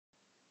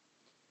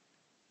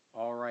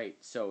Alright,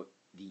 so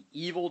the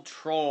evil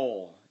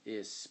troll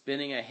is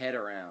spinning a head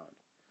around.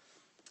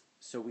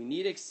 So we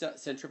need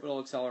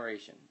centripetal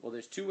acceleration. Well,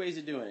 there's two ways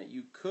of doing it.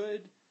 You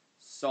could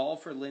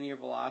solve for linear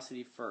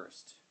velocity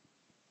first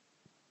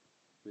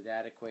with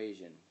that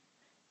equation,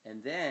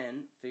 and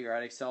then figure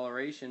out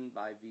acceleration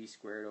by v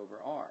squared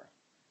over r.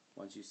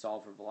 Once you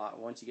solve for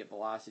once you get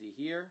velocity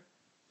here,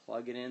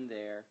 plug it in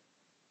there,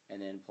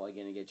 and then plug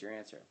in and get your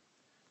answer.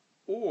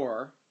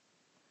 Or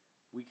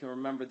we can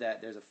remember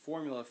that there's a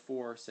formula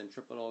for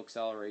centripetal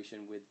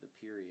acceleration with the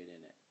period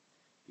in it,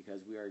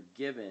 because we are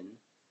given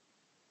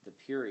the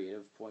period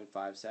of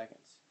 0.5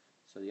 seconds.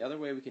 So the other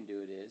way we can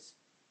do it is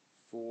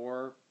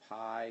 4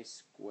 pi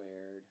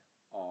squared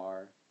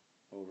r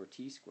over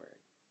t squared.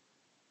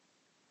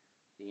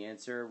 The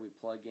answer we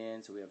plug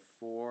in, so we have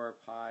 4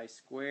 pi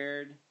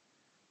squared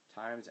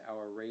times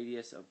our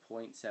radius of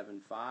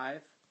 0.75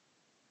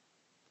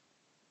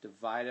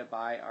 divided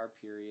by our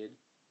period,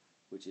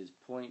 which is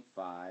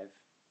 0.5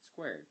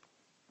 squared.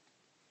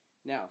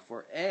 Now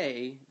for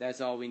A,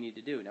 that's all we need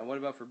to do. Now what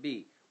about for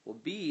B? Well,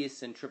 B is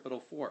centripetal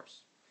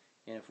force.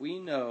 And if we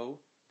know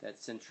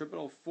that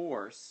centripetal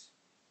force,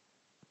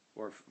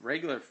 or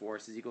regular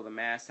force, is equal to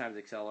mass times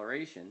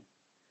acceleration,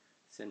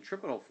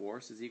 centripetal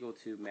force is equal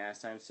to mass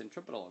times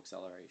centripetal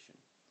acceleration.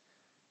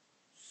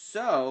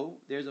 So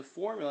there's a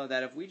formula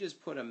that if we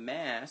just put a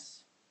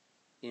mass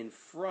in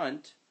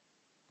front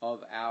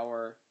of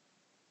our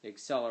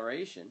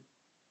acceleration,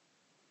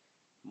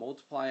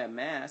 multiply a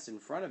mass in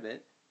front of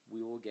it,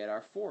 we will get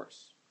our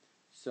force.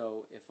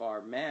 So if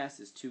our mass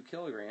is 2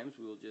 kilograms,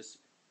 we will just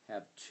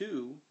have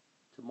 2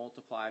 to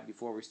multiply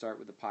before we start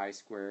with the pi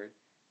squared,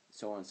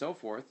 so on and so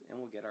forth, and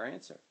we'll get our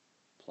answer.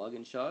 Plug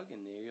and chug,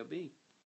 and there you'll be.